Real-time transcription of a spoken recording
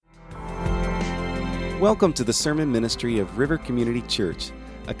Welcome to the sermon ministry of River Community Church,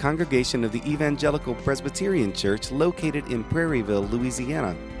 a congregation of the Evangelical Presbyterian Church located in Prairieville,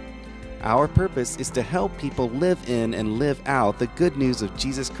 Louisiana. Our purpose is to help people live in and live out the good news of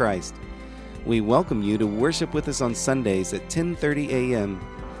Jesus Christ. We welcome you to worship with us on Sundays at 10:30 a.m.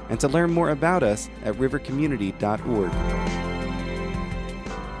 and to learn more about us at rivercommunity.org.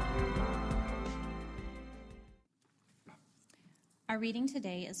 Our reading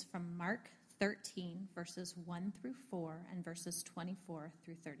today is from Mark 13, verses 1 through 4, and verses 24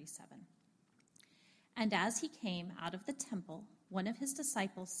 through 37. And as he came out of the temple, one of his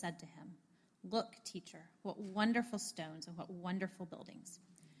disciples said to him, "Look, teacher, what wonderful stones and what wonderful buildings."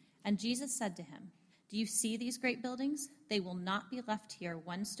 And Jesus said to him, "Do you see these great buildings? They will not be left here,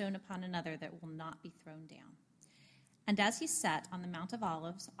 one stone upon another that will not be thrown down." And as he sat on the Mount of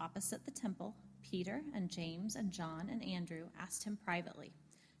Olives opposite the temple, Peter and James and John and Andrew asked him privately,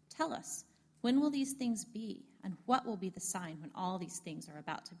 "Tell us, when will these things be, and what will be the sign when all these things are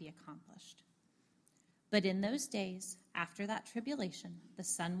about to be accomplished?" But in those days, after that tribulation, the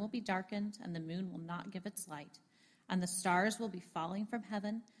sun will be darkened, and the moon will not give its light, and the stars will be falling from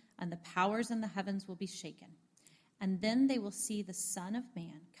heaven, and the powers in the heavens will be shaken. And then they will see the Son of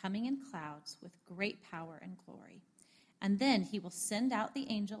Man coming in clouds with great power and glory. And then he will send out the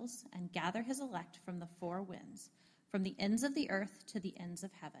angels and gather his elect from the four winds, from the ends of the earth to the ends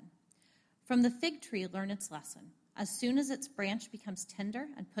of heaven. From the fig tree learn its lesson. As soon as its branch becomes tender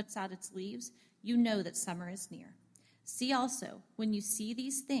and puts out its leaves, you know that summer is near. See also, when you see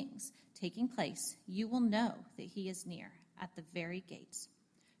these things taking place, you will know that he is near, at the very gates.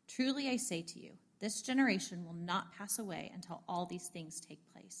 Truly I say to you, this generation will not pass away until all these things take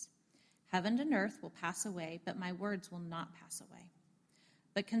place. Heaven and earth will pass away, but my words will not pass away.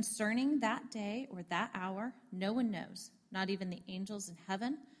 But concerning that day or that hour, no one knows, not even the angels in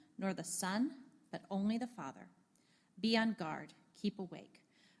heaven, nor the Son, but only the Father. Be on guard, keep awake,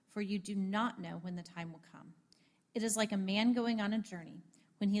 for you do not know when the time will come. It is like a man going on a journey,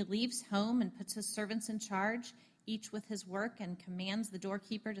 when he leaves home and puts his servants in charge, each with his work, and commands the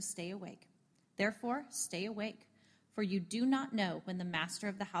doorkeeper to stay awake. Therefore, stay awake, for you do not know when the master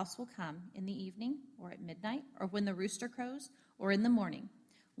of the house will come, in the evening, or at midnight, or when the rooster crows, or in the morning,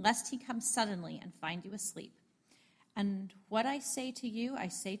 lest he come suddenly and find you asleep. And what I say to you, I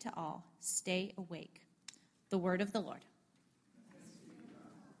say to all, stay awake. The word of the Lord.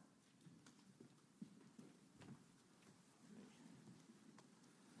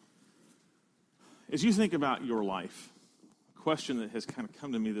 As you think about your life, a question that has kind of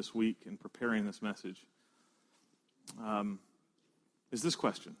come to me this week in preparing this message is this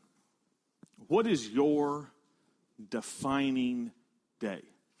question. What is your defining day?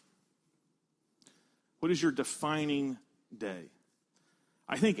 What is your defining day?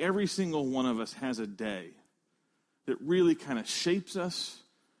 I think every single one of us has a day that really kind of shapes us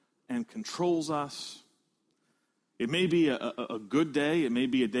and controls us. It may be a good day. It may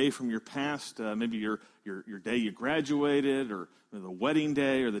be a day from your past, maybe your day you graduated, or the wedding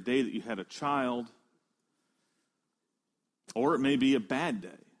day, or the day that you had a child. Or it may be a bad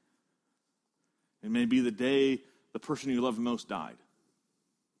day. It may be the day the person you love most died.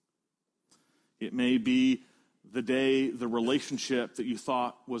 It may be the day the relationship that you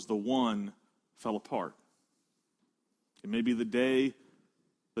thought was the one fell apart. It may be the day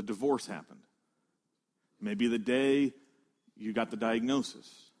the divorce happened. It may be the day you got the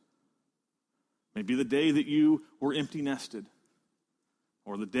diagnosis. It may be the day that you were empty nested,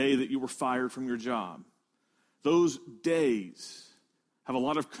 or the day that you were fired from your job. Those days have a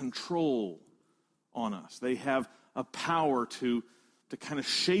lot of control on us. They have a power to kind of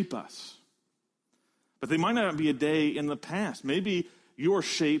shape us. But they might not be a day in the past. Maybe your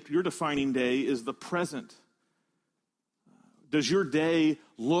defining day is the present. Does your day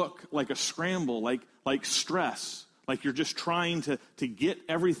look like a scramble, like stress, like you're just trying to get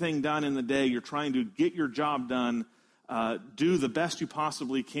everything done in the day? You're trying to get your job done, do the best you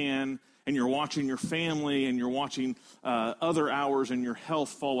possibly can, and you're watching your family and you're watching other hours and your health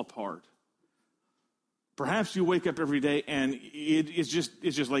fall apart. Perhaps you wake up every day and it's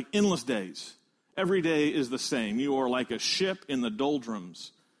just like endless days. Every day is the same. You are like a ship in the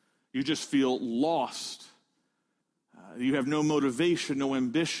doldrums. You just feel lost. You have no motivation, no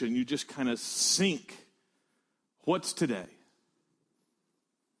ambition. You just kind of sink. What's today?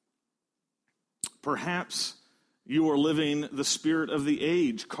 Perhaps you are living the spirit of the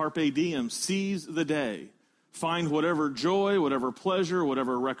age. Carpe diem. Seize the day. Find whatever joy, whatever pleasure,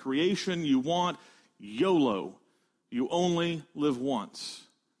 whatever recreation you want. YOLO. You only live once.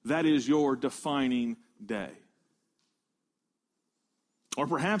 That is your defining day. Or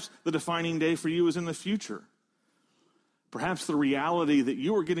perhaps the defining day for you is in the future. Perhaps the reality that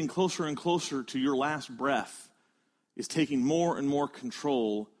you are getting closer and closer to your last breath is taking more and more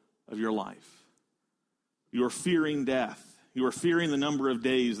control of your life. You are fearing death. You are fearing the number of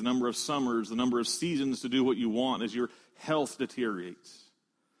days, the number of summers, the number of seasons to do what you want as your health deteriorates.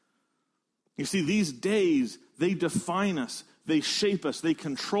 You see, these days, they define us, they shape us, they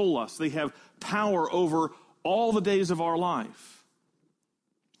control us, they have power over all the days of our life.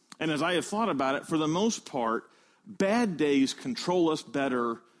 And as I have thought about it, for the most part, bad days control us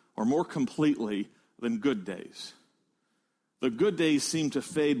better or more completely than good days. The good days seem to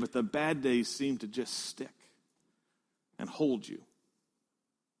fade, but the bad days seem to just stick and hold you.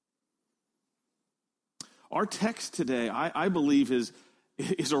 Our text today, I believe, is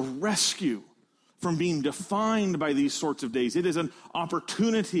a rescue from being defined by these sorts of days. It is an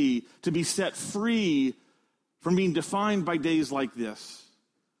opportunity to be set free from being defined by days like this.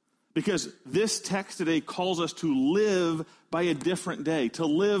 Because this text today calls us to live by a different day, to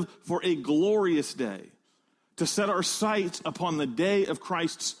live for a glorious day, to set our sights upon the day of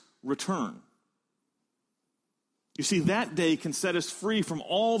Christ's return. You see, that day can set us free from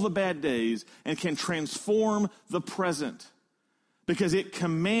all the bad days and can transform the present because it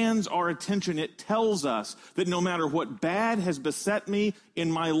commands our attention. It tells us that no matter what bad has beset me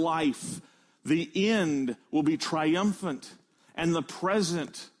in my life, the end will be triumphant and the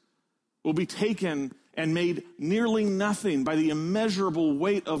present will be taken and made nearly nothing by the immeasurable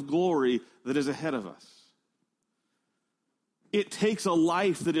weight of glory that is ahead of us. It takes a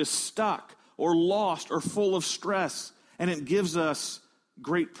life that is stuck or lost or full of stress, and it gives us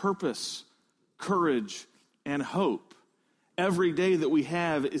great purpose, courage, and hope. Every day that we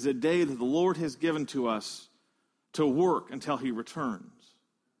have is a day that the Lord has given to us to work until he returns.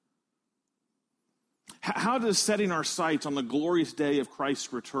 How does setting our sights on the glorious day of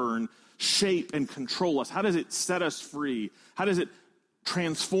Christ's return shape and control us? How does it set us free? How does it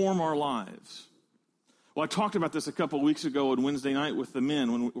transform our lives? Well, I talked about this a couple of weeks ago on Wednesday night with the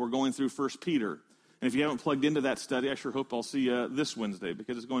men when we were going through 1 Peter. And if you haven't plugged into that study, I sure hope I'll see you this Wednesday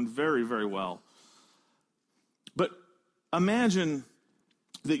because it's going very, very well. But imagine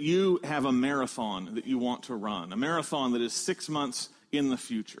that you have a marathon that you want to run, a marathon that is 6 months in the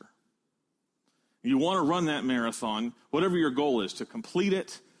future. You want to run that marathon, whatever your goal is, to complete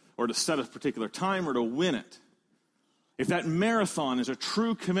it or to set a particular time or to win it. If that marathon is a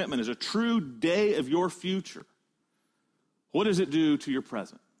true commitment, is a true day of your future, what does it do to your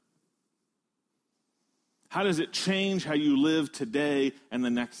present? How does it change how you live today and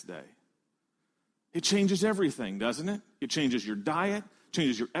the next day? It changes everything, doesn't it? It changes your diet,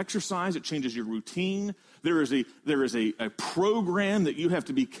 changes your exercise, it changes your routine. There is a program that you have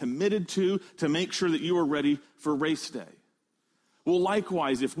to be committed to make sure that you are ready for race day. Well,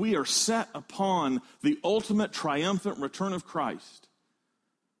 likewise, if we are set upon the ultimate triumphant return of Christ,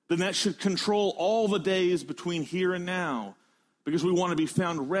 then that should control all the days between here and now, because we want to be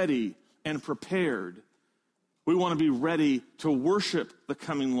found ready and prepared. We want to be ready to worship the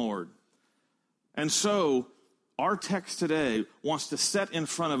coming Lord. And so, our text today wants to set in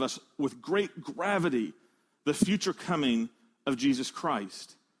front of us with great gravity the future coming of Jesus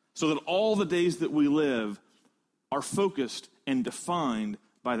Christ, so that all the days that we live are focused and defined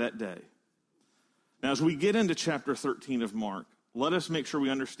by that day. Now, as we get into chapter 13 of Mark, let us make sure we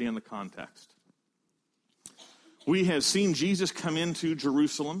understand the context. We have seen Jesus come into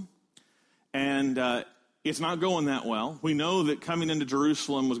Jerusalem, and it's not going that well. We know that coming into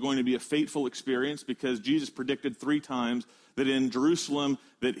Jerusalem was going to be a fateful experience because Jesus predicted 3 times that in Jerusalem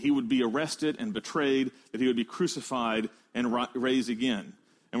that he would be arrested and betrayed, that he would be crucified and raised again.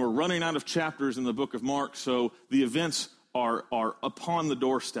 And we're running out of chapters in the book of Mark, so the events are upon the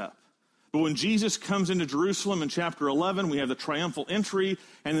doorstep. But when Jesus comes into Jerusalem in chapter 11, we have the triumphal entry,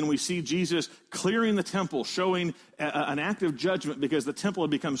 and then we see Jesus clearing the temple, showing an act of judgment because the temple had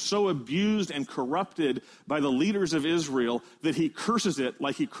become so abused and corrupted by the leaders of Israel that he curses it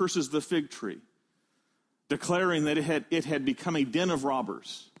like he curses the fig tree, declaring that it had become a den of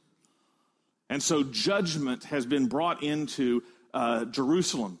robbers. And so judgment has been brought into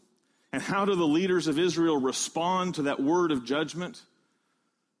Jerusalem. And how do the leaders of Israel respond to that word of judgment?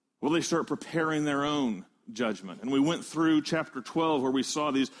 Well, they start preparing their own judgment. And we went through chapter 12 where we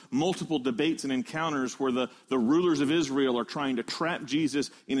saw these multiple debates and encounters where the rulers of Israel are trying to trap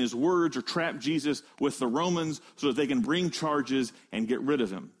Jesus in his words or trap Jesus with the Romans so that they can bring charges and get rid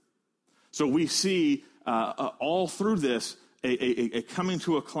of him. So we see all through this a coming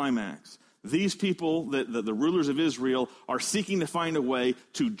to a climax. These people, the rulers of Israel, are seeking to find a way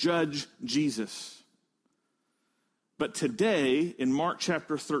to judge Jesus. But today, in Mark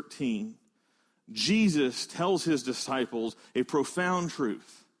chapter 13, Jesus tells his disciples a profound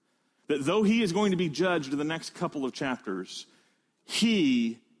truth, that though he is going to be judged in the next couple of chapters,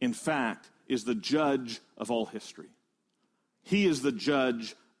 he, in fact, is the judge of all history. He is the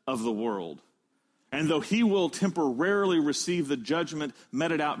judge of the world. And though he will temporarily receive the judgment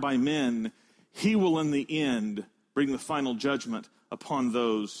meted out by men, he will in the end bring the final judgment upon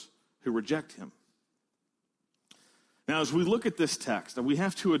those who reject him. Now, as we look at this text, we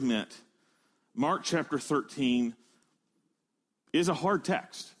have to admit, Mark chapter 13 is a hard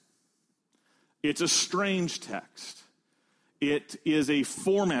text. It's a strange text. It is a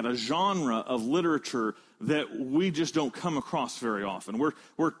format, a genre of literature that we just don't come across very often.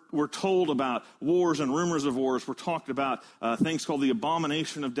 We're told about wars and rumors of wars. We're talked about things called the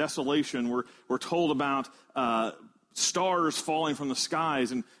abomination of desolation. We're told about stars falling from the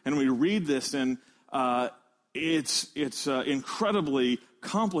skies, and we read this, and it's incredibly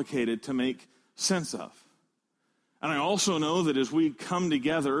complicated to make sense of. And I also know that as we come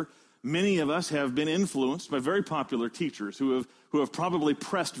together, many of us have been influenced by very popular teachers who have probably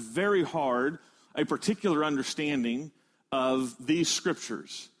pressed very hard a particular understanding of these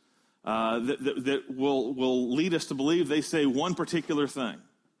scriptures that will lead us to believe they say one particular thing.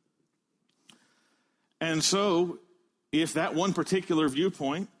 And so, if that one particular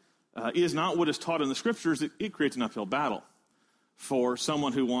viewpoint is not what is taught in the scriptures, it creates an uphill battle for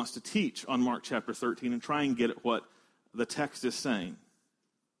someone who wants to teach on Mark chapter 13 and try and get at what the text is saying.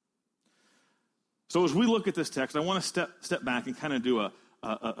 So as we look at this text, I want to step back and kind of do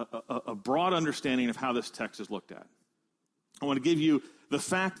a broad understanding of how this text is looked at. I want to give you the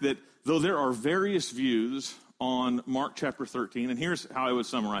fact that though there are various views on Mark chapter 13, and here's how I would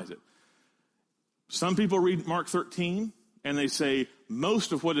summarize it. Some people read Mark 13 and they say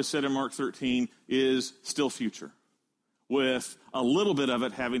most of what is said in Mark 13 is still future, with a little bit of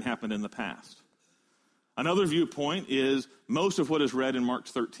it having happened in the past. Another viewpoint is most of what is read in Mark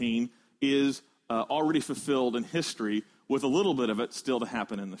 13 is already fulfilled in history, with a little bit of it still to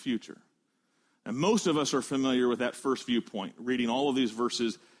happen in the future. And most of us are familiar with that first viewpoint, reading all of these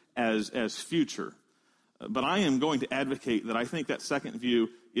verses as future. But I am going to advocate that I think that second view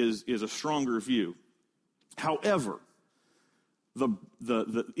is a stronger view. However,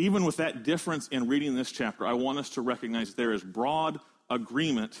 even with that difference in reading this chapter, I want us to recognize that there is broad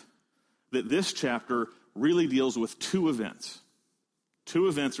agreement that this chapter really deals with two events. Two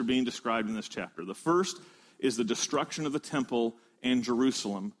events are being described in this chapter. The first is the destruction of the temple and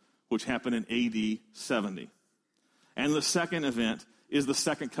Jerusalem, which happened in AD 70. And the second event is the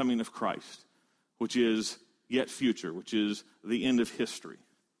second coming of Christ, which is yet future, which is the end of history.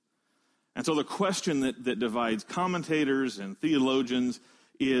 And so the question that divides commentators and theologians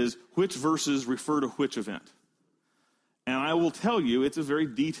is which verses refer to which event. And I will tell you, it's a very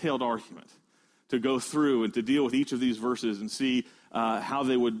detailed argument to go through and to deal with each of these verses and see how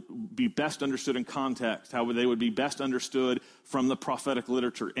they would be best understood in context, how they would be best understood from the prophetic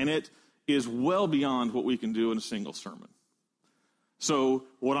literature. And it is well beyond what we can do in a single sermon. So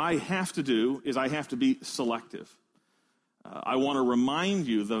what I have to do is I have to be selective. I want to remind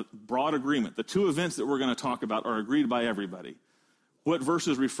you the broad agreement. The two events that we're going to talk about are agreed by everybody. What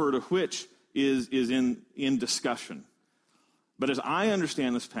verses refer to which is in discussion. But as I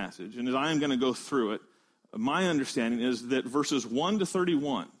understand this passage, and as I am going to go through it, my understanding is that verses 1 to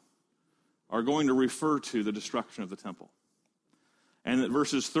 31 are going to refer to the destruction of the temple. And that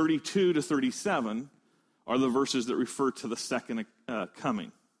verses 32 to 37 are the verses that refer to the second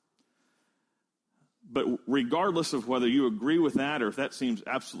coming. But regardless of whether you agree with that or if that seems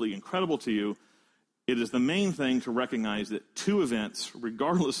absolutely incredible to you, it is the main thing to recognize that two events,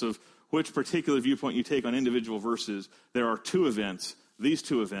 regardless of which particular viewpoint you take on individual verses, there are two events, these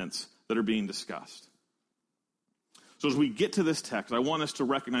two events, that are being discussed. So as we get to this text, I want us to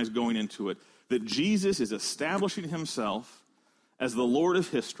recognize going into it that Jesus is establishing himself as the Lord of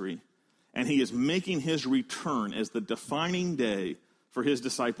history, and he is making his return as the defining day for his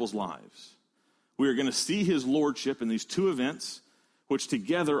disciples' lives. We are going to see his lordship in these two events, which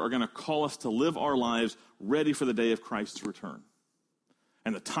together are going to call us to live our lives ready for the day of Christ's return.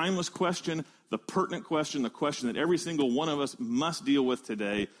 And the timeless question, the pertinent question, the question that every single one of us must deal with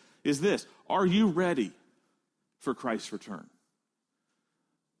today is this: are you ready for Christ's return?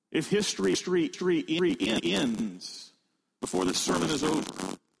 If history ends before the sermon is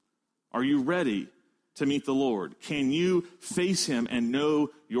over, are you ready to meet the Lord? Can you face him and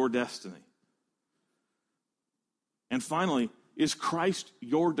know your destiny? And finally, is Christ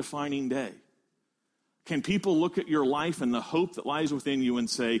your defining day? Can people look at your life and the hope that lies within you and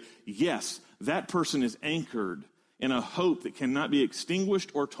say, yes, that person is anchored in a hope that cannot be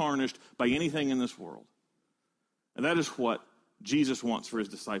extinguished or tarnished by anything in this world. And that is what Jesus wants for his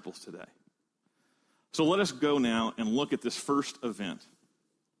disciples today. So let us go now and look at this first event.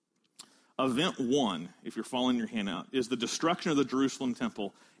 Event 1, if you're following your handout, is the destruction of the Jerusalem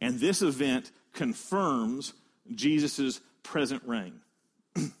temple. And this event confirms Jesus' present reign.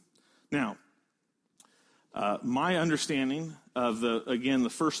 Now, my understanding of the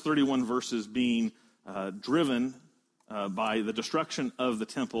first 31 verses being driven by the destruction of the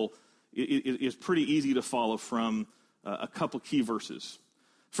temple is pretty easy to follow from a couple key verses.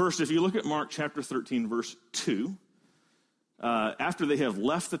 First, if you look at Mark chapter 13, verse 2, after they have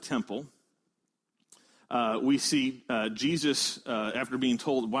left the temple, we see Jesus, after being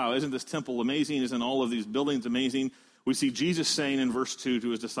told, wow, isn't this temple amazing? Isn't all of these buildings amazing? We see Jesus saying in verse 2 to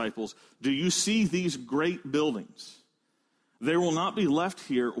his disciples, do you see these great buildings? There will not be left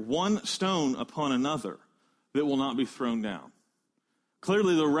here one stone upon another that will not be thrown down.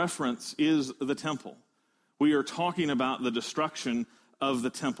 Clearly, the reference is the temple. We are talking about the destruction of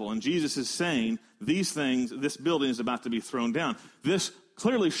the temple. And Jesus is saying these things, this building is about to be thrown down. This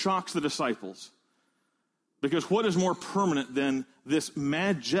clearly shocks the disciples. Because what is more permanent than this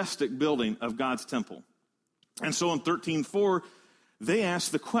majestic building of God's temple? And so in 13:4, they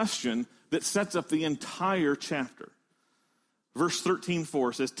ask the question that sets up the entire chapter. Verse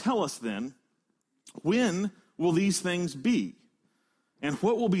 13:4 says, tell us then, when will these things be? And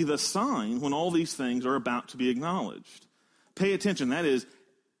what will be the sign when all these things are about to be acknowledged? Pay attention. That is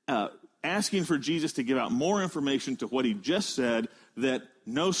asking for Jesus to give out more information to what he just said, that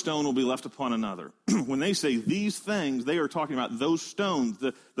no stone will be left upon another. When they say these things, they are talking about those stones,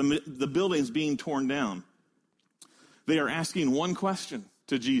 the buildings being torn down. They are asking one question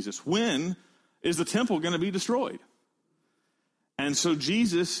to Jesus. When is the temple going to be destroyed? And so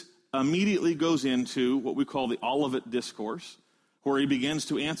Jesus immediately goes into what we call the Olivet Discourse, where he begins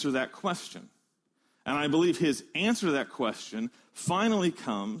to answer that question. And I believe his answer to that question finally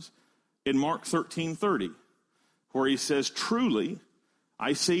comes in Mark 13:30, where he says, truly,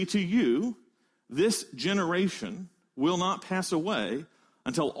 I say to you, this generation will not pass away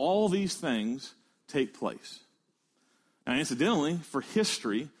until all these things take place. Now, incidentally, for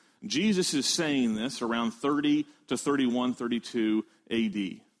history, Jesus is saying this around 30 to 31, 32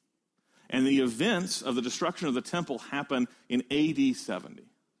 AD. And the events of the destruction of the temple happen in AD 70.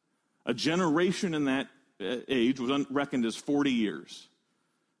 A generation in that age was reckoned as 40 years.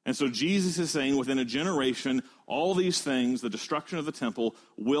 And so Jesus is saying within a generation, all these things, the destruction of the temple,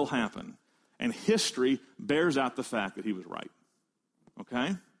 will happen. And history bears out the fact that he was right.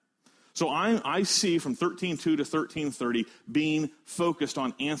 Okay? So I see from 13:2 to 13:30 being focused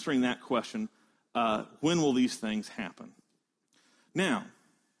on answering that question, when will these things happen? Now,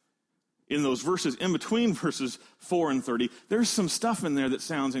 in those verses, in between verses 4 and 30, there's some stuff in there that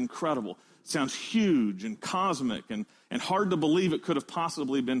sounds incredible. It sounds huge and cosmic and hard to believe it could have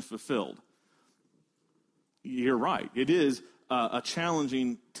possibly been fulfilled. You're right. It is a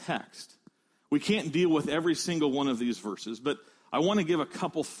challenging text. We can't deal with every single one of these verses, but I want to give a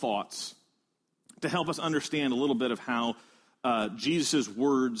couple thoughts to help us understand a little bit of how Jesus'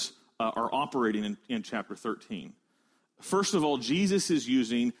 words are operating in chapter 13. First of all, Jesus is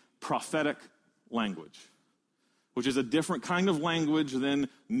using prophetic language, which is a different kind of language than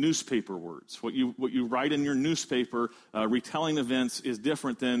newspaper words. What you write in your newspaper retelling events is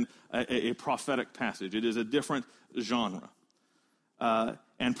different than a prophetic passage. It is a different genre.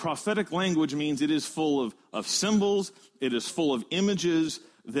 And prophetic language means it is full of symbols, it is full of images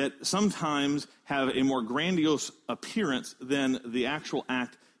that sometimes have a more grandiose appearance than the actual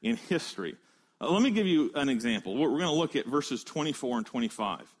act in history. Let me give you an example. We're going to look at verses 24 and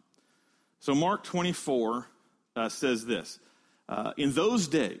 25. So Mark 24 says this, in those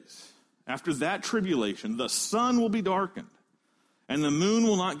days, after that tribulation, the sun will be darkened, and the moon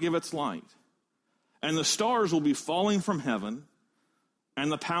will not give its light, and the stars will be falling from heaven,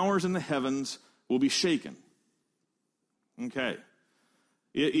 and the powers in the heavens will be shaken. Okay.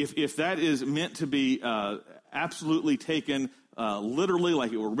 If that is meant to be absolutely taken literally,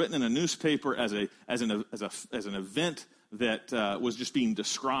 like it were written in a newspaper as an event that was just being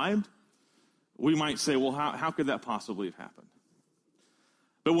described, we might say, well, how could that possibly have happened?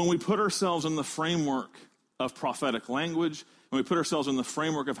 But when we put ourselves in the framework of prophetic language, when we put ourselves in the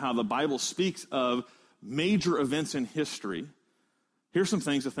framework of how the Bible speaks of major events in history, here's some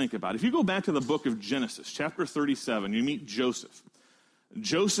things to think about. If you go back to the book of Genesis, chapter 37, you meet Joseph.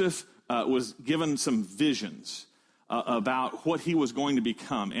 Joseph was given some visions about what he was going to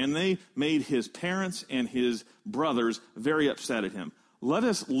become, and they made his parents and his brothers very upset at him. let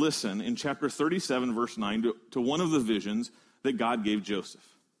us listen in chapter 37, verse 9, to one of the visions that God gave Joseph.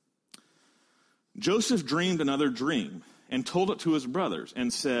 Joseph dreamed another dream and told it to his brothers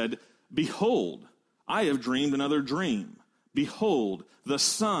and said, "Behold, I have dreamed another dream. Behold, the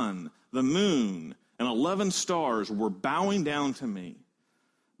sun, the moon, and 11 stars were bowing down to me."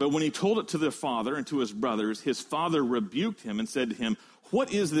 But when he told it to their father and to his brothers, his father rebuked him and said to him,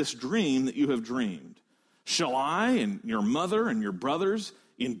 "What is this dream that you have dreamed? Shall I and your mother and your brothers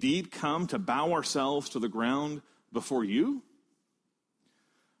indeed come to bow ourselves to the ground before you?"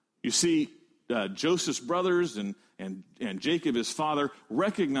 You see, Joseph's brothers and Jacob, his father,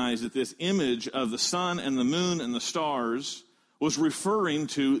 recognized that this image of the sun and the moon and the stars was referring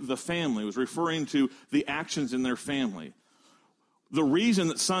to the family, was referring to the actions in their family. The reason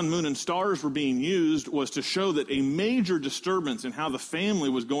that sun, moon, and stars were being used was to show that a major disturbance in how the family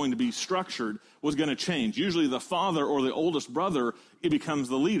was going to be structured was going to change. Usually the father or the oldest brother, it becomes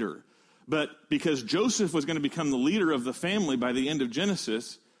the leader. But because Joseph was going to become the leader of the family by the end of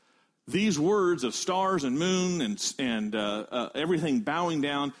Genesis, these words of stars and moon and everything bowing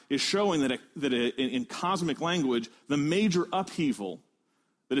down is showing that in cosmic language, the major upheaval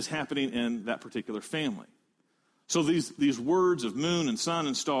that is happening in that particular family. So these words of moon and sun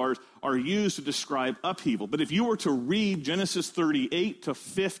and stars are used to describe upheaval. But if you were to read Genesis 38 to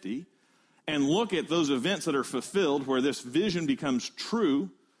 50 and look at those events that are fulfilled where this vision becomes true,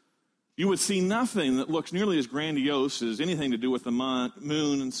 you would see nothing that looks nearly as grandiose as anything to do with the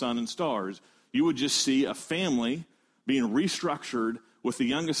moon and sun and stars. You would just see a family being restructured with the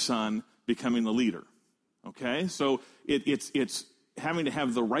youngest son becoming the leader. Okay? So it's having to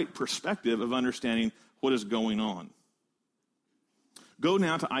have the right perspective of understanding what is going on. Go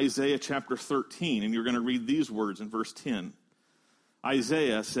now to Isaiah chapter 13, and you're going to read these words in verse 10.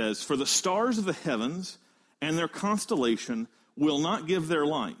 Isaiah says, "For the stars of the heavens and their constellation will not give their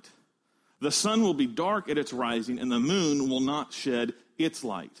light. The sun will be dark at its rising, and the moon will not shed its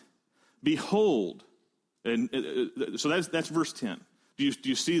light. Behold," and so that's verse 10. Do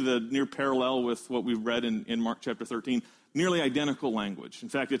you see the near parallel with what we've read in Mark chapter 13? Nearly identical language. In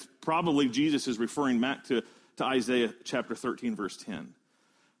fact, it's probably Jesus is referring back to Isaiah chapter 13, verse 10.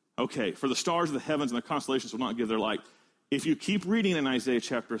 Okay, "For the stars of the heavens and the constellations will not give their light." If you keep reading in Isaiah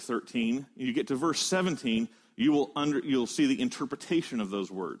chapter 13, you get to verse 17, you'll see the interpretation of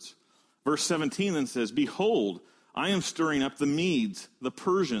those words. Verse 17 then says, "Behold, I am stirring up the Medes, the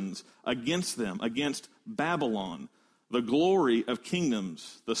Persians, against them, against Babylon. The glory of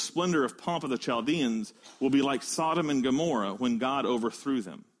kingdoms, the splendor of pomp of the Chaldeans will be like Sodom and Gomorrah when God overthrew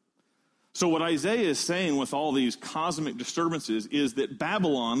them." So what Isaiah is saying with all these cosmic disturbances is that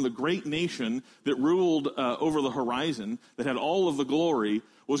Babylon, the great nation that ruled over the horizon, that had all of the glory,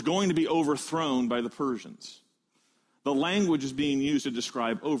 was going to be overthrown by the Persians. The language is being used to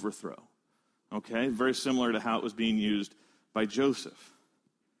describe overthrow. Okay, very similar to how it was being used by Joseph.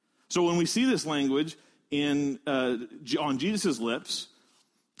 So when we see this language on Jesus' lips,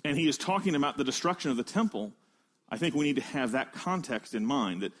 and he is talking about the destruction of the temple, I think we need to have that context in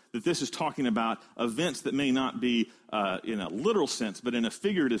mind, that this is talking about events that may not be in a literal sense, but in a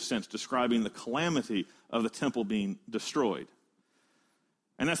figurative sense, describing the calamity of the temple being destroyed.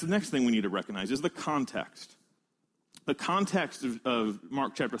 And that's the next thing we need to recognize, is the context. The context of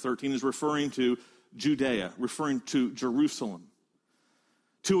Mark chapter 13 is referring to Judea, referring to Jerusalem.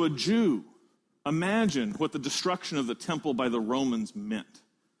 To a Jew, imagine what the destruction of the temple by the Romans meant.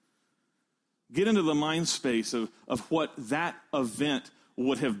 Get into the mind space of what that event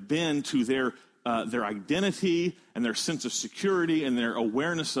would have been to their identity and their sense of security and their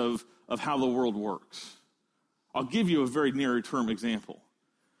awareness of how the world works. I'll give you a very near-term example.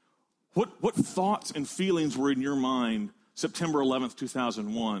 What thoughts and feelings were in your mind September 11th,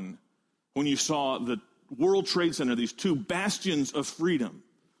 2001, when you saw the World Trade Center, these two bastions of freedom,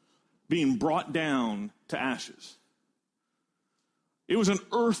 being brought down to ashes? It was an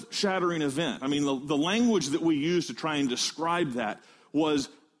earth-shattering event. I mean, the language that we use to try and describe that was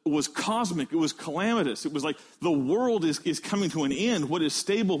cosmic. It was calamitous. It was like the world is coming to an end. What is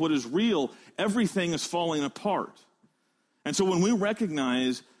stable, what is real, everything is falling apart. And so when we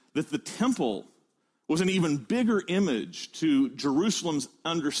recognize that the temple was an even bigger image to Jerusalem's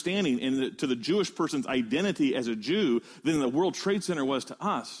understanding and to the Jewish person's identity as a Jew than the World Trade Center was to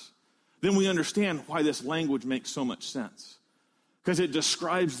us, then we understand why this language makes so much sense. Because it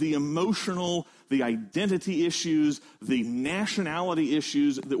describes the emotional, the identity issues, the nationality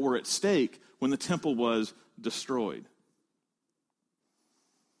issues that were at stake when the temple was destroyed.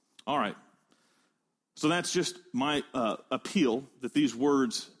 All right. So that's just my appeal that these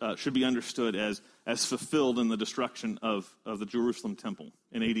words should be understood as fulfilled in the destruction of the Jerusalem temple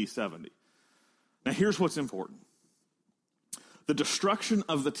in AD 70. Now here's what's important. The destruction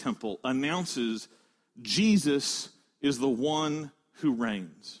of the temple announces Jesus is the one who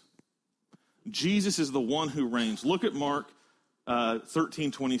reigns. Jesus is the one who reigns. Look at Mark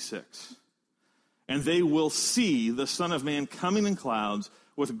 13:26. And they will see the Son of Man coming in clouds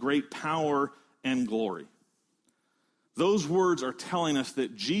with great power and glory. Those words are telling us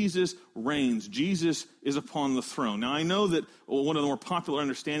that Jesus reigns. Jesus is upon the throne. Now, I know that one of the more popular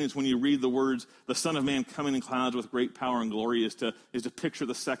understandings when you read the words, the Son of Man coming in clouds with great power and glory, is to picture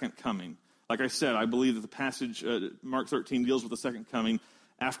the second coming. Like I said, I believe that the passage, Mark 13, deals with the second coming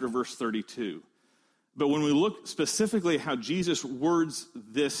after verse 32. But when we look specifically at how Jesus words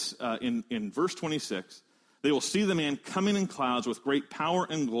this in verse 26, they will see the man coming in clouds with great power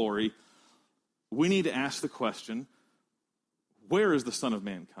and glory. We need to ask the question, where is the Son of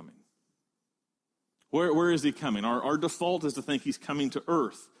Man coming? Where is he coming? Our default is to think he's coming to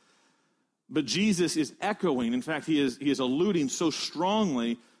earth. But Jesus is echoing, in fact, he is alluding so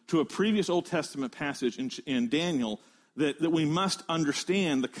strongly to a previous Old Testament passage in Daniel that we must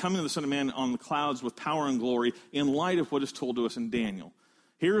understand the coming of the Son of Man on the clouds with power and glory in light of what is told to us in Daniel.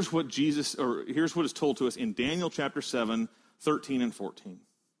 Here's what is told to us in Daniel chapter 7, 13 and 14.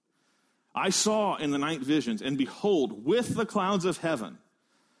 I saw in the night visions, and behold, with the clouds of heaven,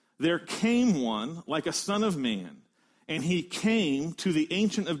 there came one like a son of man, and he came to the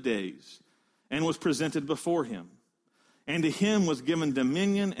Ancient of Days and was presented before him. And to him was given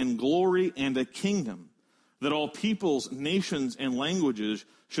dominion and glory and a kingdom, that all peoples, nations, and languages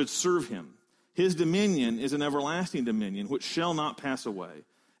should serve him. His dominion is an everlasting dominion, which shall not pass away,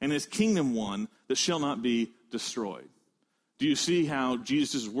 and his kingdom one that shall not be destroyed. Do you see how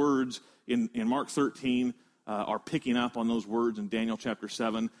Jesus' words in Mark 13 are picking up on those words in Daniel chapter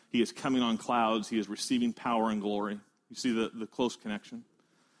 7? He is coming on clouds. He is receiving power and glory. You see the close connection?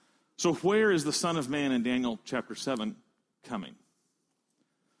 So where is the Son of Man in Daniel chapter 7 coming?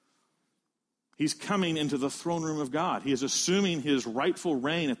 He's coming into the throne room of God. He is assuming his rightful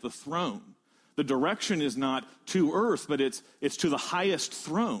reign at the throne. The direction is not to earth, but it's to the highest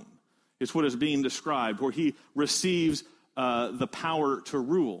throne. It's what is being described, where he receives the power to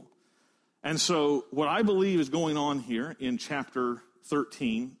rule. And so what I believe is going on here in chapter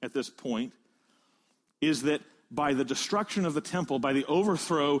 13 at this point is that by the destruction of the temple, by the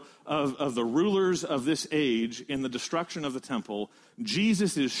overthrow of the rulers of this age in the destruction of the temple,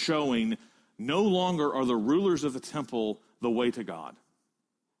 Jesus is showing no longer are the rulers of the temple the way to God.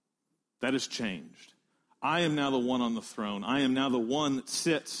 That has changed. I am now the one on the throne. I am now the one that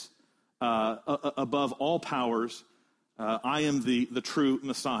sits above all powers. I am the true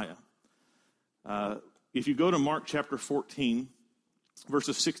Messiah. If you go to Mark chapter 14,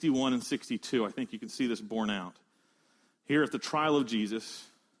 verses 61 and 62, I think you can see this borne out. Here at the trial of Jesus,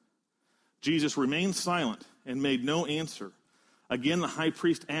 Jesus remained silent and made no answer. Again, the high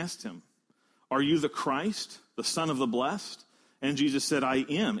priest asked him, "Are you the Christ, the Son of the Blessed?" And Jesus said, "I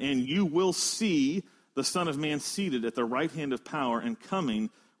am, and you will see the Son of Man seated at the right hand of power and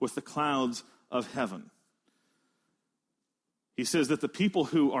coming with the clouds of heaven." He says that the people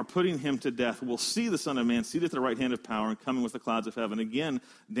who are putting him to death will see the Son of Man seated at the right hand of power and coming with the clouds of heaven. Again,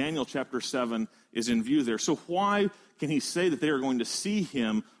 Daniel chapter 7 is in view there. So why can he say that they are going to see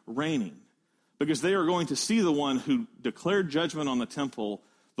him reigning? Because they are going to see the one who declared judgment on the temple,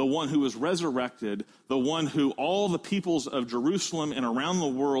 the one who was resurrected, the one who all the peoples of Jerusalem and around the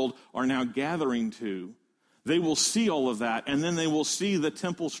world are now gathering to. They will see all of that, and then they will see the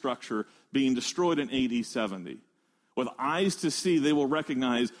temple structure being destroyed in AD 70. With eyes to see, they will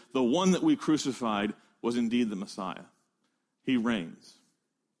recognize the one that we crucified was indeed the Messiah. He reigns.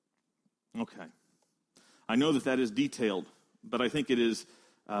 Okay. I know that is detailed, but I think it is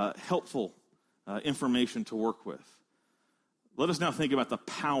helpful information to work with. Let us now think about the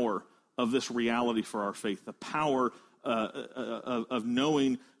power of this reality for our faith, the power of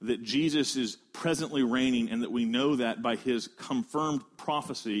knowing that Jesus is presently reigning and that we know that by his confirmed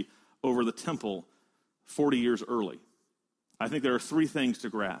prophecy over the temple 40 years early. I think there are three things to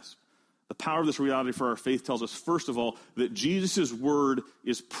grasp. The power of this reality for our faith tells us, first of all, that Jesus' word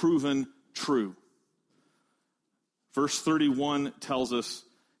is proven true. Verse 31 tells us,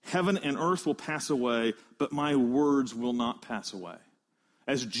 "Heaven and earth will pass away, but my words will not pass away."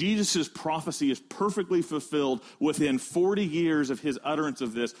 As Jesus' prophecy is perfectly fulfilled within 40 years of his utterance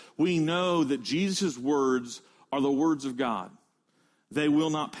of this, we know that Jesus' words are the words of God. They will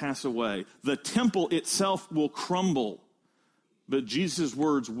not pass away. The temple itself will crumble, but Jesus'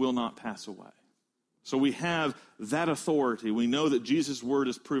 words will not pass away. So we have that authority. We know that Jesus' word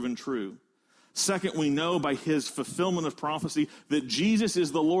is proven true. Second, we know by his fulfillment of prophecy that Jesus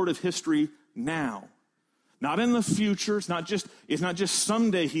is the Lord of history now. Not in the future. It's not just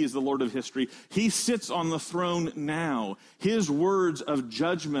someday he is the Lord of history. He sits on the throne now. His words of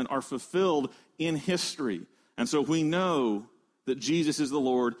judgment are fulfilled in history. And so we know that Jesus is the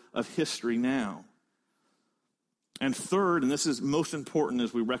Lord of history now. And third, and this is most important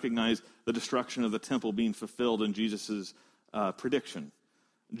as we recognize the destruction of the temple being fulfilled in Jesus' prediction.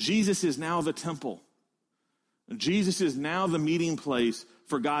 Jesus is now the temple. Jesus is now the meeting place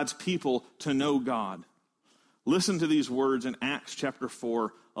for God's people to know God. Listen to these words in Acts chapter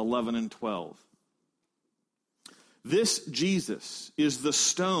 4, 11 and 12. This Jesus is the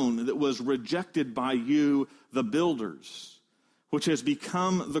stone that was rejected by you, the builders, which has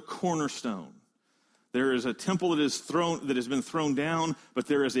become the cornerstone. There is a temple that has been thrown down, but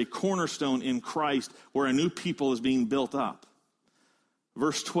there is a cornerstone in Christ where a new people is being built up.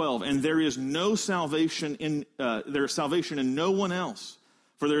 Verse 12, and there is salvation in no one else,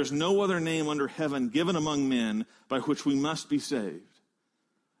 for there is no other name under heaven given among men by which we must be saved.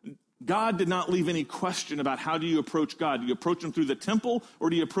 God did not leave any question about how do you approach God. Do you approach him through the temple or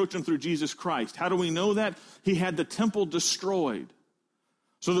do you approach him through Jesus Christ? How do we know that? He had the temple destroyed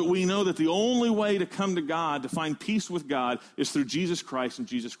so that we know that the only way to come to God, to find peace with God, is through Jesus Christ and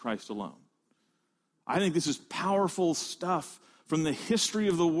Jesus Christ alone. I think this is powerful stuff from the history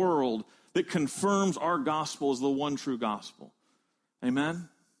of the world that confirms our gospel as the one true gospel. Amen?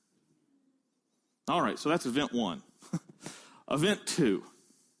 All right, so that's event one. Event two.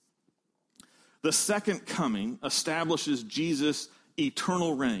 The second coming establishes Jesus'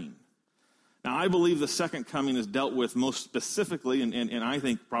 eternal reign. Now, I believe the second coming is dealt with most specifically, and I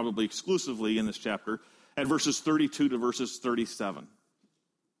think probably exclusively in this chapter, at verses 32 to verses 37.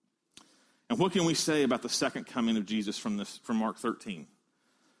 And what can we say about the second coming of Jesus from Mark 13?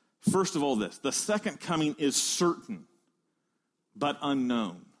 First of all, the second coming is certain, but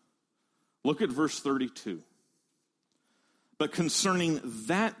unknown. Look at verse 32. But concerning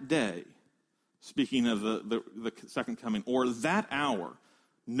that day, speaking of the second coming, or that hour,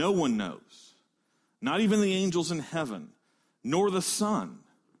 no one knows, not even the angels in heaven, nor the Son,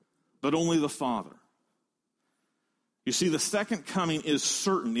 but only the Father. You see, the second coming is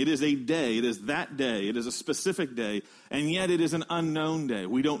certain. It is a day. It is that day. It is a specific day, and yet it is an unknown day.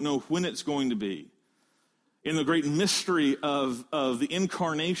 We don't know when it's going to be. In the great mystery of the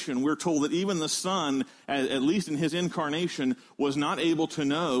incarnation, we're told that even the Son, at least in his incarnation, was not able to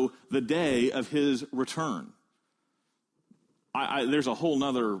know the day of his return. There's a whole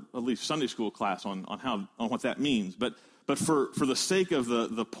nother, at least Sunday school class on what that means. But for the sake of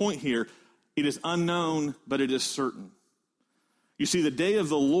the point here, it is unknown, but it is certain. You see, the day of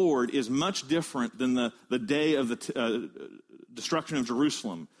the Lord is much different than the day of the destruction of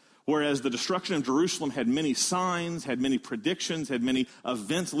Jerusalem. Whereas the destruction of Jerusalem had many signs, had many predictions, had many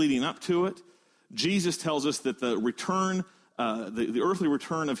events leading up to it, Jesus tells us that the return, the earthly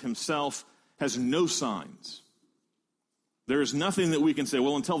return of himself has no signs. There is nothing that we can say,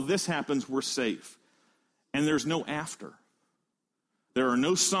 well, until this happens, we're safe. And there's no after. There are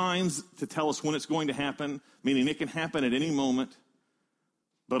no signs to tell us when it's going to happen, meaning it can happen at any moment.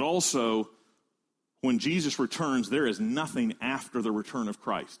 But also, when Jesus returns, there is nothing after the return of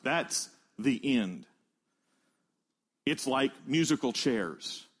Christ. That's the end. It's like musical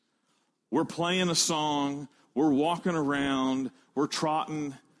chairs. We're playing a song, we're walking around, we're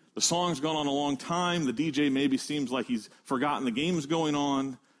trotting. The song's gone on a long time. The DJ maybe seems like he's forgotten the game's going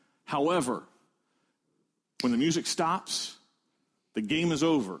on. However, when the music stops, the game is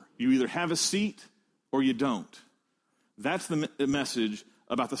over. You either have a seat or you don't. That's the message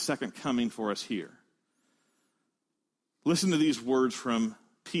about the second coming for us here. Listen to these words from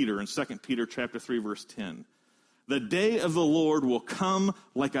Peter in 2 Peter chapter 3, verse 10. The day of the Lord will come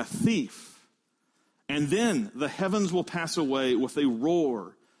like a thief, and then the heavens will pass away with a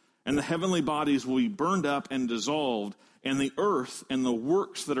roar, and the heavenly bodies will be burned up and dissolved, and the earth and the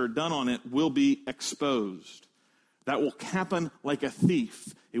works that are done on it will be exposed. That will happen like a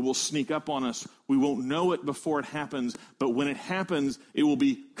thief. It will sneak up on us. We won't know it before it happens, but when it happens, it will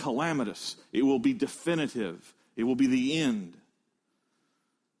be calamitous. It will be definitive. It will be the end.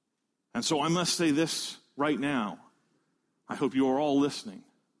 And so I must say this right now. I hope you are all listening.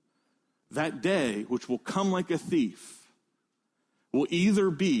 That day, which will come like a thief, will either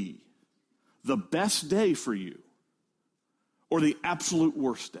be the best day for you or the absolute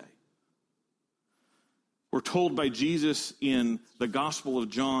worst day. We're told by Jesus in the Gospel of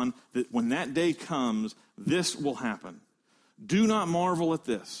John that when that day comes, this will happen. Do not marvel at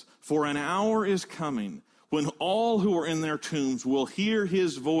this, for an hour is coming when all who are in their tombs will hear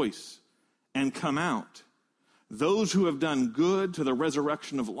his voice and come out. Those who have done good to the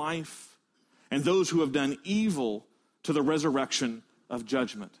resurrection of life, and those who have done evil to the resurrection of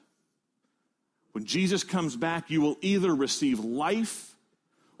judgment. When Jesus comes back, you will either receive life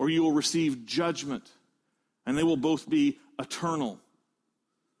or you will receive judgment, and they will both be eternal.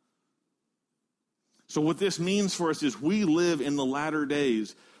 So what this means for us is we live in the latter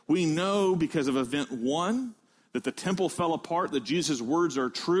days. We know because of event 1 that the temple fell apart, that Jesus' words are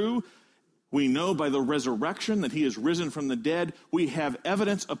true. We know by the resurrection that he is risen from the dead. We have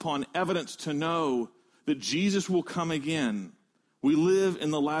evidence upon evidence to know that Jesus will come again. We live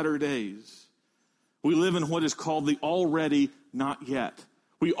in the latter days. We live in what is called the already not yet.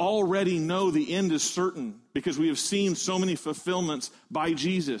 We already know the end is certain because we have seen so many fulfillments by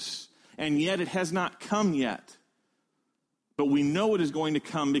Jesus. And yet it has not come yet. But we know it is going to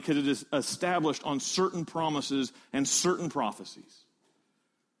come because it is established on certain promises and certain prophecies.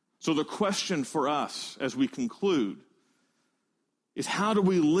 So the question for us as we conclude is, how do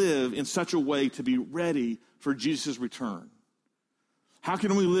we live in such a way to be ready for Jesus' return? How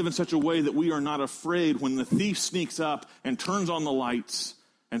can we live in such a way that we are not afraid when the thief sneaks up and turns on the lights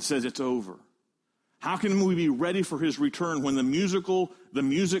and says it's over? How can we be ready for his return when the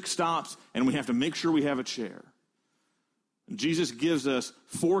music stops and we have to make sure we have a chair? Jesus gives us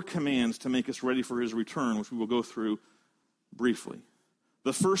 4 commands to make us ready for his return, which we will go through briefly.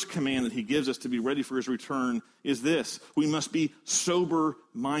 The first command that he gives us to be ready for his return is this: we must be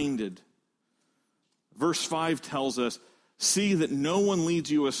sober-minded. Verse 5 tells us, see that no one leads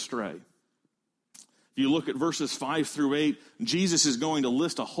you astray. If you look at verses 5 through 8, Jesus is going to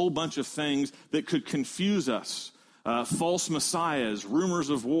list a whole bunch of things that could confuse us. False messiahs, rumors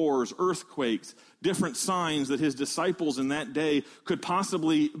of wars, earthquakes, different signs that his disciples in that day could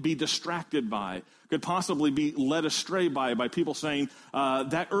possibly be distracted by, could possibly be led astray by people saying,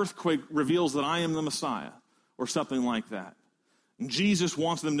 that earthquake reveals that I am the Messiah, or something like that. And Jesus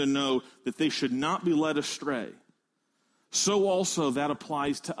wants them to know that they should not be led astray. So also that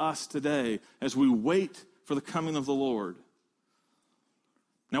applies to us today as we wait for the coming of the Lord.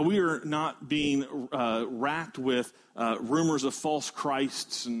 Now, we are not being racked with rumors of false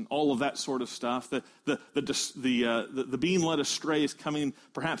Christs and all of that sort of stuff. The being led astray is coming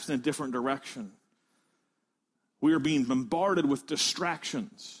perhaps in a different direction. We are being bombarded with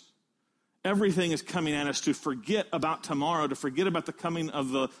distractions. Everything is coming at us to forget about tomorrow, to forget about the coming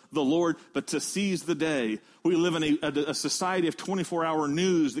of the Lord, but to seize the day. We live in a society of 24-hour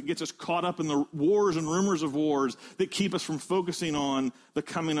news that gets us caught up in the wars and rumors of wars that keep us from focusing on the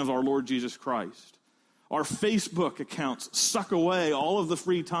coming of our Lord Jesus Christ. Our Facebook accounts suck away all of the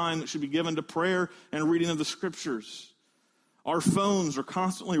free time that should be given to prayer and reading of the Scriptures. Our phones are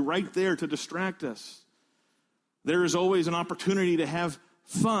constantly right there to distract us. There is always an opportunity to have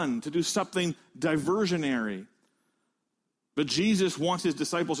fun, to do something diversionary. But Jesus wants his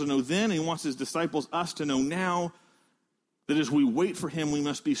disciples to know then, he wants his disciples, us, to know now, that as we wait for him, we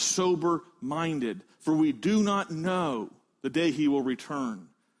must be sober-minded. For we do not know the day he will return.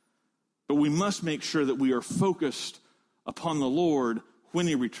 But we must make sure that we are focused upon the Lord when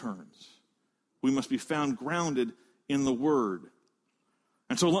he returns. We must be found grounded in the Word.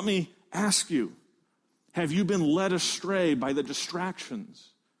 And so let me ask you, have you been led astray by the distractions?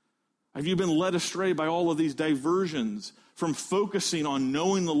 Have you been led astray by all of these diversions from focusing on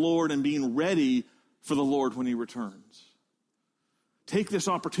knowing the Lord and being ready for the Lord when he returns? Take this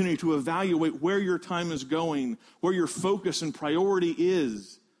opportunity to evaluate where your time is going, where your focus and priority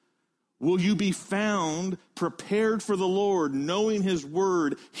is. Will you be found prepared for the Lord, knowing his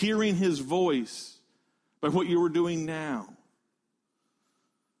word, hearing his voice by what you are doing now?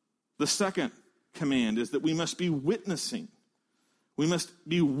 The second command is that we must be witnessing. We must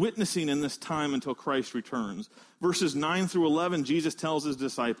be witnessing in this time until Christ returns. Verses 9 through 11, Jesus tells his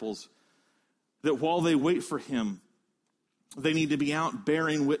disciples that while they wait for him, they need to be out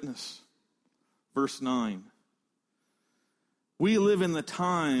bearing witness. Verse 9. We live in the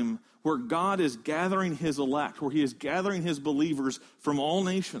time where God is gathering his elect, where he is gathering his believers from all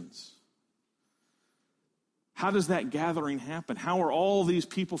nations. How does that gathering happen? How are all these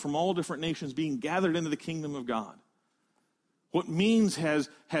people from all different nations being gathered into the kingdom of God? What means has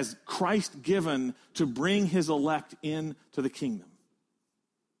Christ given to bring his elect into the kingdom?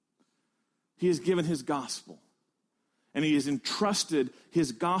 He has given his gospel. And he has entrusted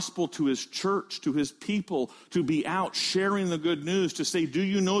his gospel to his church, to his people, to be out sharing the good news, to say, do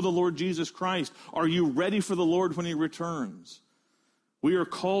you know the Lord Jesus Christ? Are you ready for the Lord when he returns? We are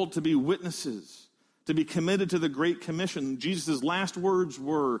called to be witnesses. to be committed to the Great Commission. Jesus' last words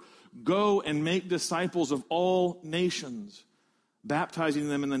were, "Go and make disciples of all nations, baptizing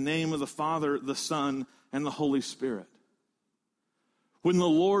them in the name of the Father, the Son, and the Holy Spirit." When the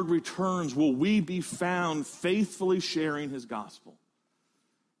Lord returns, will we be found faithfully sharing his gospel?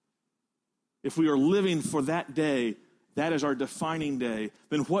 If we are living for that day, that is our defining day,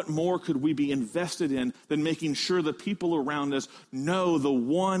 then what more could we be invested in than making sure the people around us know the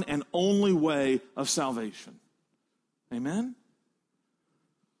one and only way of salvation? Amen?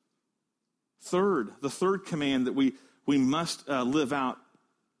 The third command that we must live out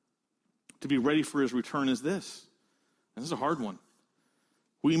to be ready for his return is this. And this is a hard one.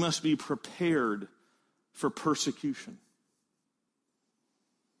 We must be prepared for persecution.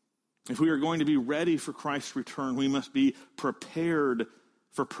 If we are going to be ready for Christ's return, we must be prepared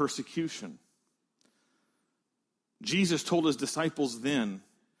for persecution. Jesus told his disciples then,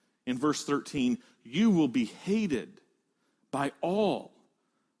 in verse 13, "You will be hated by all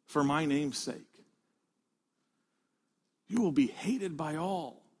for my name's sake." You will be hated by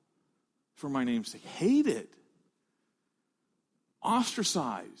all for my name's sake. Hated.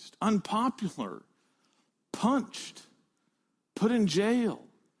 Ostracized. Unpopular. Punched. Put in jail.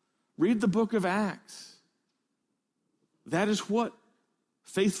 Read the book of Acts. That is what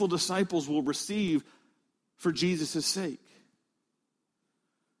faithful disciples will receive for Jesus' sake.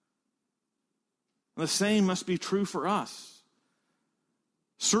 The same must be true for us.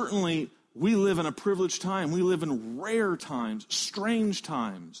 Certainly, we live in a privileged time. We live in rare times, strange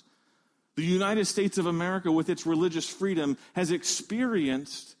times. The United States of America, with its religious freedom, has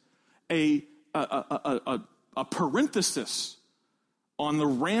experienced a parenthesis on the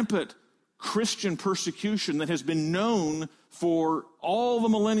rampant Christian persecution that has been known for all the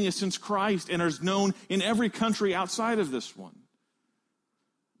millennia since Christ and is known in every country outside of this one.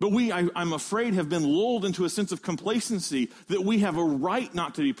 But I'm afraid, have been lulled into a sense of complacency that we have a right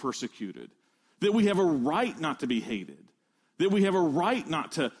not to be persecuted, that we have a right not to be hated, that we have a right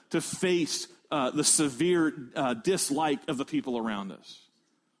not to face the severe dislike of the people around us.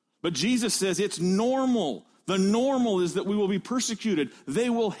 But Jesus says it's normal. The normal is that we will be persecuted. They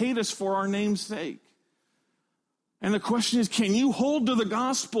will hate us for our name's sake. And the question is, can you hold to the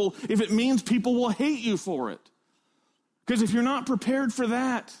gospel if it means people will hate you for it? Because if you're not prepared for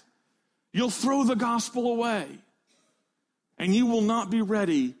that, you'll throw the gospel away. And you will not be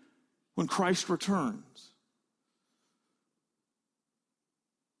ready when Christ returns.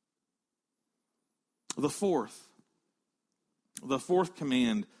 The fourth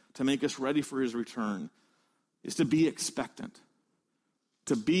command to make us ready for his return is to be expectant.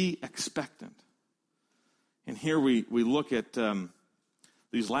 To be expectant. And here we look at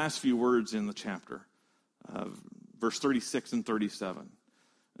these last few words in the chapter, verse 36 and 37.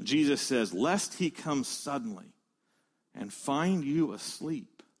 Jesus says, "Lest he come suddenly and find you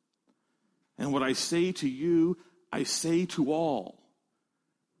asleep. And what I say to you, I say to all,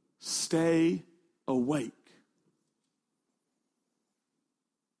 stay awake."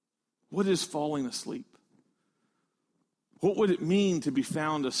 What is falling asleep? What would it mean to be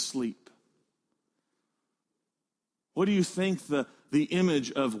found asleep? What do you think the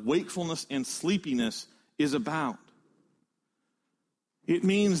image of wakefulness and sleepiness is about? It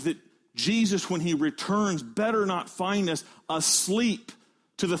means that Jesus, when he returns, better not find us asleep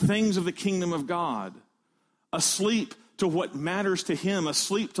to the things of the kingdom of God, asleep to what matters to him,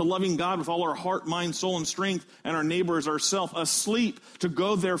 asleep to loving God with all our heart, mind, soul, and strength, and our neighbor as ourselves, asleep to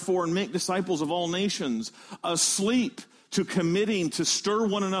go therefore and make disciples of all nations, asleep to committing to stir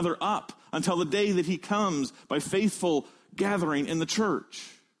one another up until the day that he comes by faithful gathering in the church.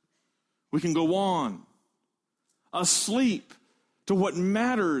 We can go on. Asleep to what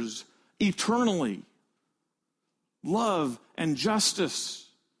matters eternally. Love and justice.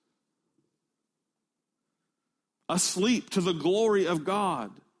 Asleep to the glory of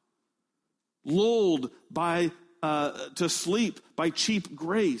God. Lulled to sleep by cheap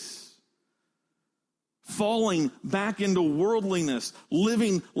grace. Falling back into worldliness,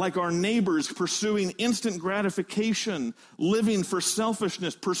 living like our neighbors, pursuing instant gratification, living for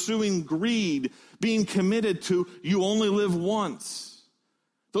selfishness, pursuing greed, being committed to you only live once.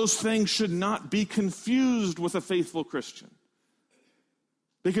 Those things should not be confused with a faithful Christian.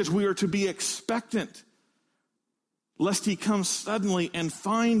 Because we are to be expectant, lest he come suddenly and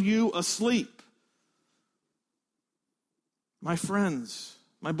find you asleep. My friends,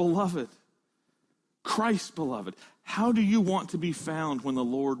 my beloved, Christ, beloved, how do you want to be found when the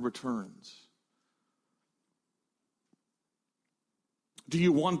Lord returns? Do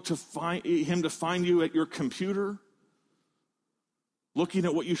you want him to find you at your computer, looking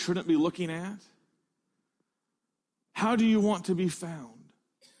at what you shouldn't be looking at? How do you want to be found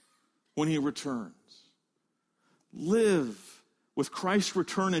when he returns? Live with Christ's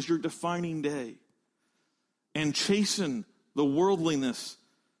return as your defining day and chasten the worldliness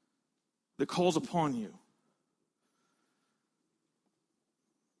that calls upon you.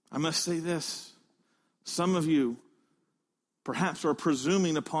 I must say this. Some of you perhaps are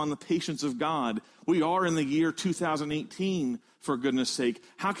presuming upon the patience of God. We are in the year 2018, for goodness sake.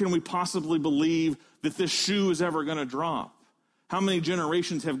 How can we possibly believe that this shoe is ever going to drop? How many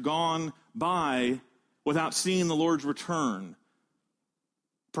generations have gone by without seeing the Lord's return?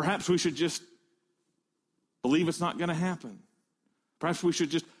 Perhaps we should just believe it's not going to happen. Perhaps we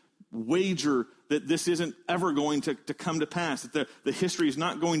should just wager that this isn't ever going to come to pass, that the history is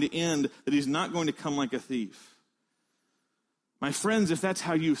not going to end, that he's not going to come like a thief. My friends, if that's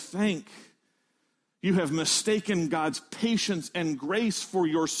how you think, you have mistaken God's patience and grace for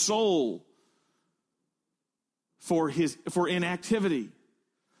your soul, for inactivity.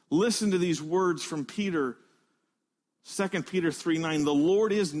 Listen to these words from Peter, 2 Peter 3:9. The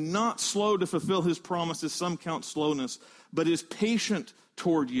Lord is not slow to fulfill his promises, some count slowness, but is patient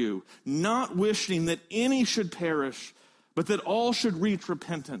toward you, not wishing that any should perish, but that all should reach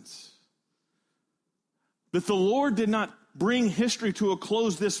repentance. That the Lord did not bring history to a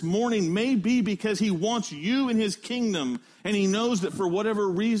close this morning may be because he wants you in his kingdom, and he knows that for whatever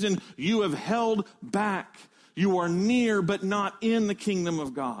reason you have held back. You are near but not in the kingdom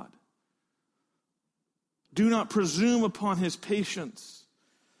of God. Do not presume upon his patience.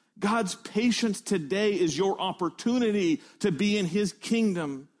 God's patience today is your opportunity to be in his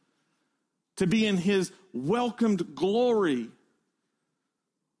kingdom, to be in his welcomed glory.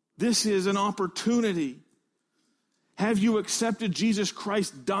 This is an opportunity. Have you accepted Jesus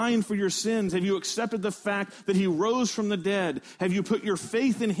Christ dying for your sins? Have you accepted the fact that he rose from the dead? Have you put your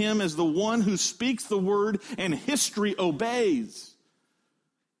faith in him as the one who speaks the word and history obeys?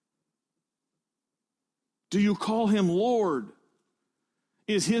 Do you call him Lord?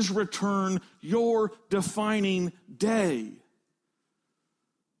 Is his return your defining day?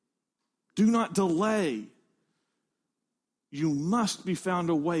 Do not delay. You must be found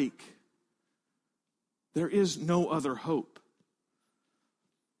awake. There is no other hope.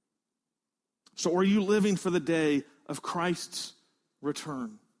 So are you living for the day of Christ's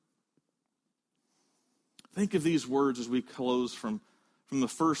return? Think of these words as we close from the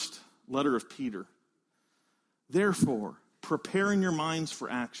first letter of Peter. Therefore, preparing your minds for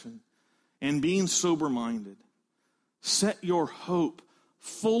action and being sober-minded, set your hope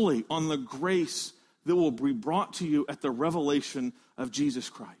fully on the grace that will be brought to you at the revelation of Jesus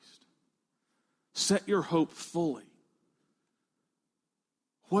Christ. Set your hope fully.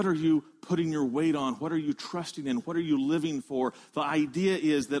 What are you putting your weight on? What are you trusting in? What are you living for? The idea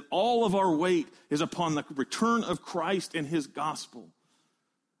is that all of our weight is upon the return of Christ and his gospel.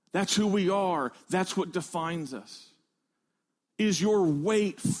 That's who we are. That's what defines us. Is your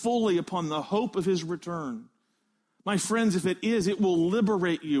weight fully upon the hope of his return? My friends, if it is, it will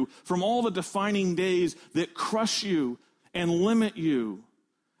liberate you from all the defining days that crush you and limit you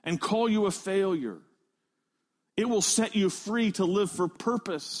and call you a failure. It will set you free to live for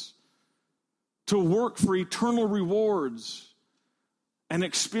purpose, to work for eternal rewards, and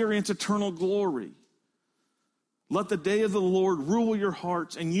experience eternal glory. Let the day of the Lord rule your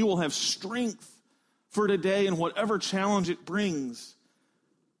hearts, and you will have strength for today and whatever challenge it brings.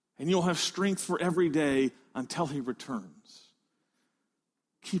 And you'll have strength for every day until he returns.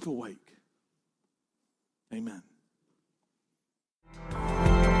 Keep awake. Amen.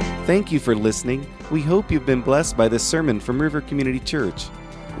 Thank you for listening. We hope you've been blessed by this sermon from River Community Church.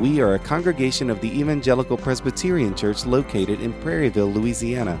 We are a congregation of the Evangelical Presbyterian Church located in Prairieville,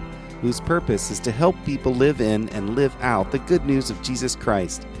 Louisiana, whose purpose is to help people live in and live out the good news of Jesus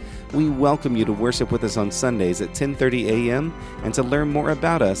Christ. We welcome you to worship with us on Sundays at 10:30 a.m. and to learn more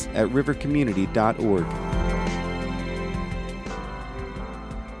about us at rivercommunity.org.